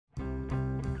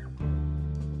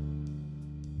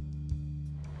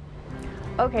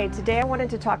Okay, today I wanted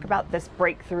to talk about this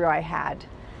breakthrough I had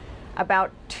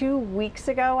about 2 weeks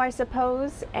ago, I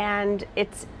suppose, and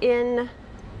it's in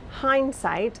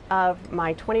hindsight of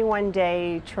my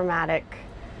 21-day traumatic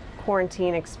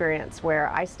quarantine experience where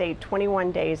I stayed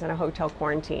 21 days in a hotel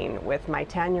quarantine with my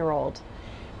 10-year-old.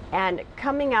 And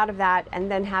coming out of that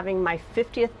and then having my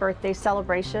 50th birthday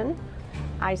celebration,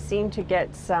 I seemed to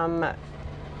get some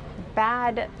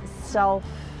bad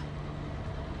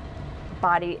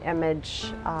body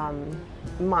image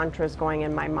mantras going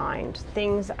in my mind.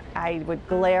 Things I would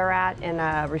glare at in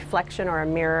a reflection or a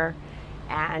mirror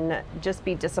and just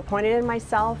be disappointed in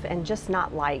myself and just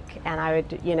not like. And I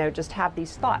would, just have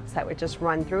these thoughts that would just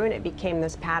run through, and it became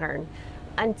this pattern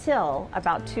until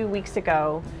about 2 weeks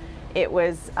ago. It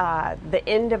was the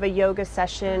end of a yoga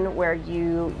session where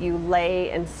you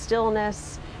lay in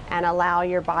stillness and allow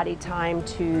your body time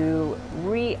to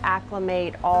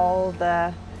reacclimate all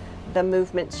the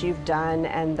movements you've done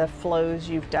and the flows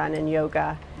you've done in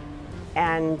yoga.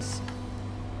 And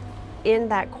in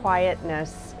that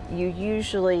quietness, you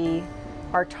usually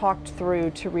are talked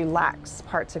through to relax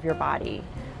parts of your body,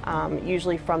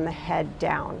 usually from the head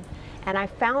down. And I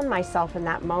found myself in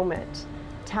that moment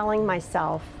telling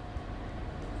myself,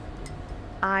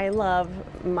 I love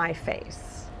my face.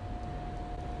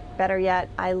 Better yet,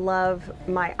 I love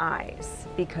my eyes,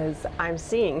 because I'm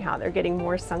seeing how they're getting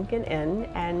more sunken in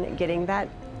and getting that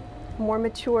more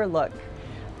mature look.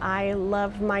 I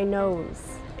love my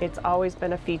nose. It's always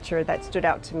been a feature that stood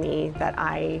out to me that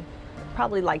I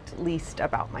probably liked least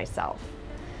about myself.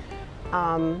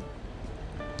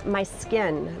 My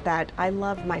skin, that I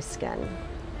love my skin.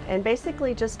 And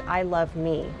basically just I love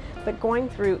me, but going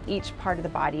through each part of the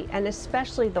body, and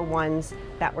especially the ones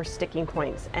that were sticking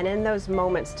points. And in those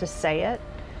moments to say it,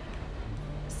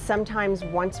 sometimes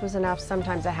once was enough,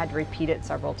 sometimes I had to repeat it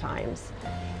several times.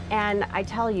 And I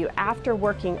tell you, after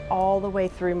working all the way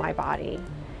through my body,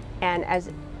 and as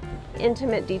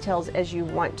intimate details as you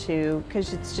want to,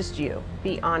 because it's just you,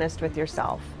 be honest with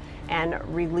yourself and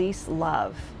release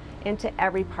love into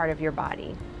every part of your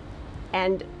body.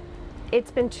 And it's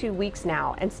been 2 weeks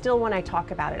now, and still when I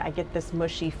talk about it, I get this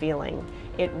mushy feeling.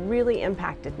 It really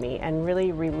impacted me and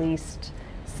really released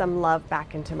some love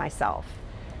back into myself.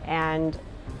 And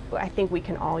I think we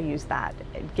can all use that,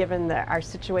 given our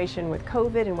situation with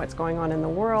COVID and what's going on in the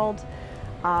world,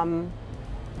 our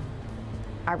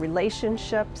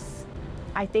relationships.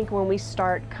 I think when we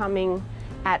start coming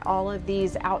at all of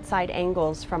these outside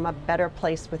angles from a better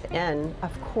place within,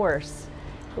 of course,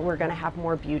 we're going to have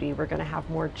more beauty, we're going to have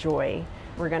more joy,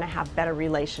 we're going to have better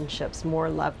relationships, more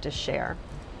love to share.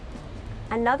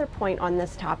 Another point on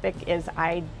this topic is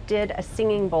I did a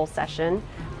singing bowl session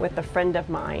with a friend of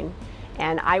mine,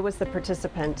 and I was the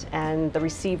participant and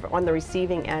on the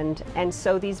receiving end. And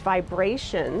so these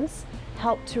vibrations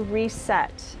help to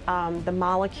reset the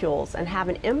molecules and have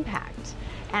an impact.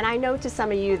 And I know to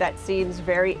some of you that seems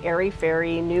very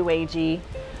airy-fairy, new agey,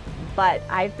 but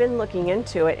I've been looking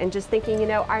into it and just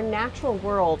thinking, our natural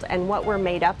world and what we're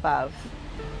made up of,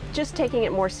 just taking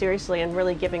it more seriously and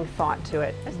really giving thought to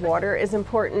it. Water is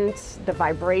important, the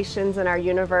vibrations in our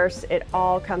universe, it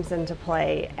all comes into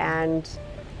play, and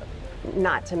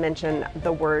not to mention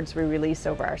the words we release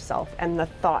over ourselves and the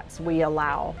thoughts we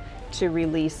allow to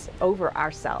release over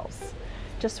ourselves.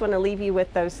 Just want to leave you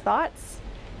with those thoughts.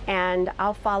 And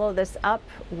I'll follow this up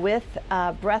with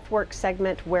a breathwork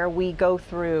segment where we go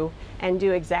through and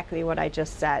do exactly what I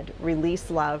just said, release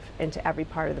love into every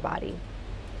part of the body.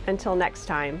 Until next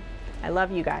time, I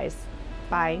love you guys.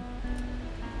 Bye.